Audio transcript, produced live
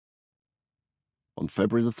On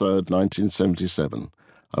February the 3rd, 1977,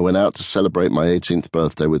 I went out to celebrate my 18th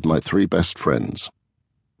birthday with my three best friends,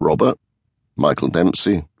 Robert, Michael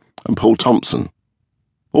Dempsey, and Paul Thompson,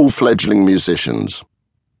 all fledgling musicians.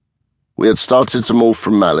 We had started to morph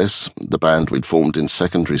from Malice, the band we'd formed in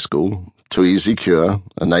secondary school, to Easy Cure,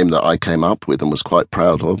 a name that I came up with and was quite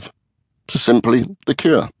proud of, to simply The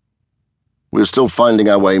Cure. We were still finding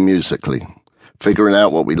our way musically, figuring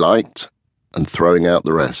out what we liked and throwing out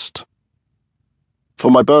the rest. For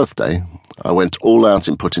my birthday, I went all out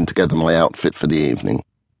in putting together my outfit for the evening.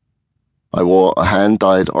 I wore a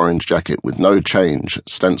hand-dyed orange jacket with no change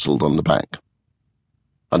stenciled on the back.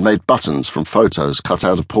 I'd made buttons from photos cut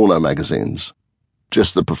out of porno magazines.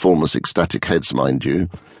 Just the performers' ecstatic heads, mind you,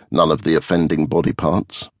 none of the offending body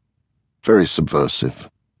parts. Very subversive.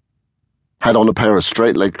 Had on a pair of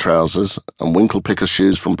straight-leg trousers and winkle-picker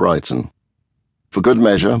shoes from Brighton. For good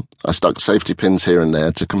measure, I stuck safety pins here and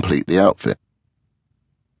there to complete the outfit.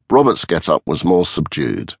 Robert's get-up was more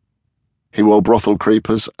subdued. He wore brothel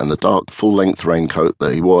creepers and the dark full-length raincoat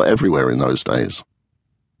that he wore everywhere in those days.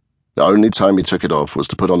 The only time he took it off was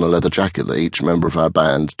to put on a leather jacket that each member of our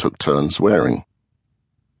band took turns wearing.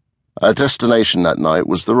 Our destination that night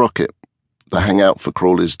was the Rocket, the hangout for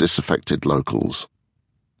Crawley's disaffected locals.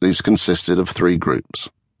 These consisted of three groups.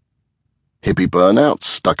 Hippie burnouts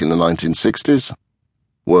stuck in the 1960s,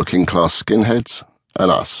 working-class skinheads,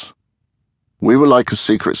 and us. We were like a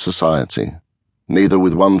secret society, neither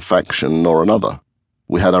with one faction nor another.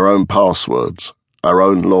 We had our own passwords, our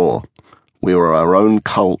own law. We were our own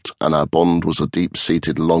cult, and our bond was a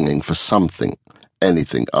deep-seated longing for something,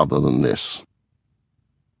 anything other than this.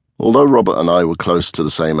 Although Robert and I were close to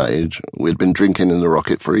the same age, we had been drinking in the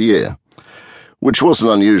Rocket for a year, which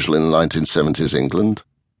wasn't unusual in the 1970s England.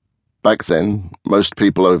 Back then, most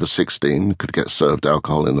people over 16 could get served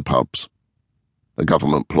alcohol in the pubs. A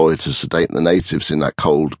government ploy to sedate the natives in that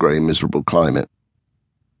cold, grey, miserable climate.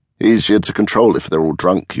 Easier to control if they're all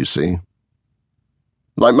drunk, you see.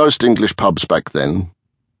 Like most English pubs back then,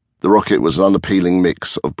 the Rocket was an unappealing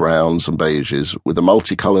mix of browns and beiges with a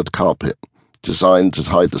multicoloured carpet designed to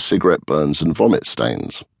hide the cigarette burns and vomit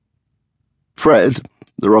stains. Fred,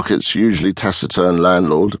 the Rocket's usually taciturn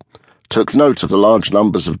landlord, took note of the large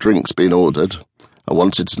numbers of drinks being ordered and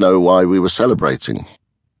wanted to know why we were celebrating.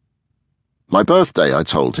 My birthday, I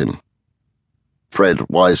told him. Fred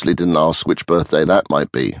wisely didn't ask which birthday that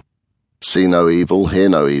might be. See no evil, hear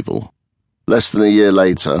no evil. Less than a year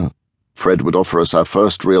later, Fred would offer us our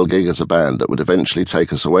first real gig as a band that would eventually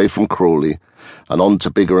take us away from Crawley and on to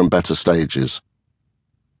bigger and better stages.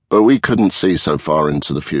 But we couldn't see so far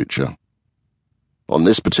into the future. On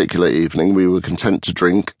this particular evening, we were content to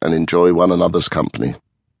drink and enjoy one another's company.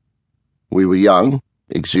 We were young,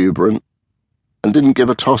 exuberant, and didn't give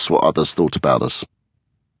a toss what others thought about us.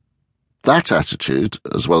 That attitude,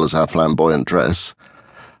 as well as our flamboyant dress,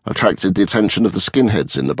 attracted the attention of the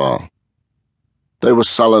skinheads in the bar. They were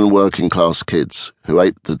sullen working-class kids who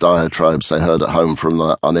aped the diatribes they heard at home from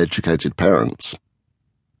their uneducated parents.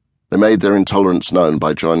 They made their intolerance known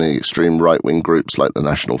by joining extreme right-wing groups like the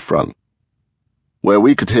National Front. Where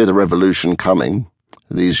we could hear the revolution coming,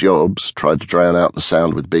 these yobs tried to drown out the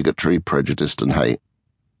sound with bigotry, prejudice, and hate.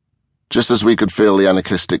 Just as we could feel the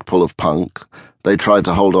anarchistic pull of punk, they tried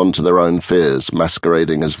to hold on to their own fears,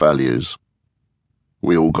 masquerading as values.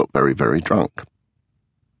 We all got very, very drunk.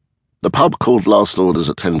 The pub called last orders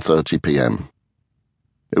at 10:30 p.m.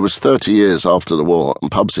 It was 30 years after the war,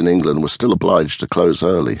 and pubs in England were still obliged to close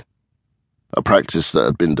early, a practice that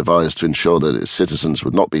had been devised to ensure that its citizens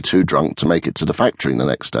would not be too drunk to make it to the factory the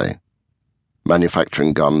next day,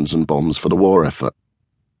 manufacturing guns and bombs for the war effort.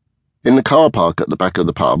 In the car park at the back of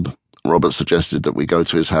the pub, Robert suggested that we go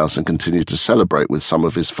to his house and continue to celebrate with some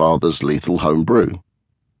of his father's lethal home brew.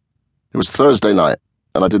 It was Thursday night,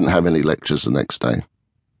 and I didn't have any lectures the next day.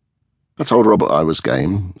 I told Robert I was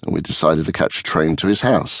game, and we decided to catch a train to his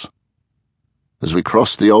house. As we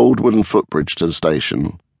crossed the old wooden footbridge to the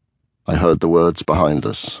station, I heard the words behind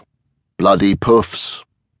us. Bloody puffs!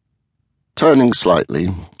 Turning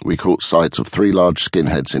slightly, we caught sight of three large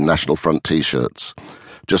skinheads in National Front t-shirts,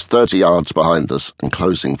 just 30 yards behind us and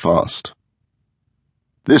closing fast.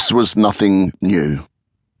 This was nothing new.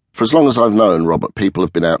 For as long as I've known Robert, people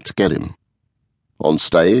have been out to get him. On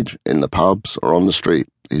stage, in the pubs, or on the street,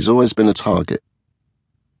 he's always been a target.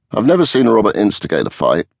 I've never seen Robert instigate a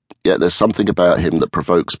fight, yet there's something about him that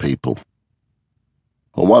provokes people.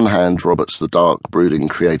 On one hand, Robert's the dark, brooding,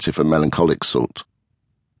 creative and melancholic sort.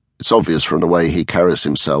 It's obvious from the way he carries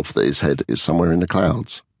himself that his head is somewhere in the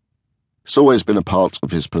clouds. It's always been a part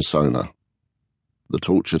of his persona. The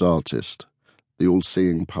tortured artist, the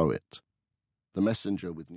all-seeing poet, the messenger with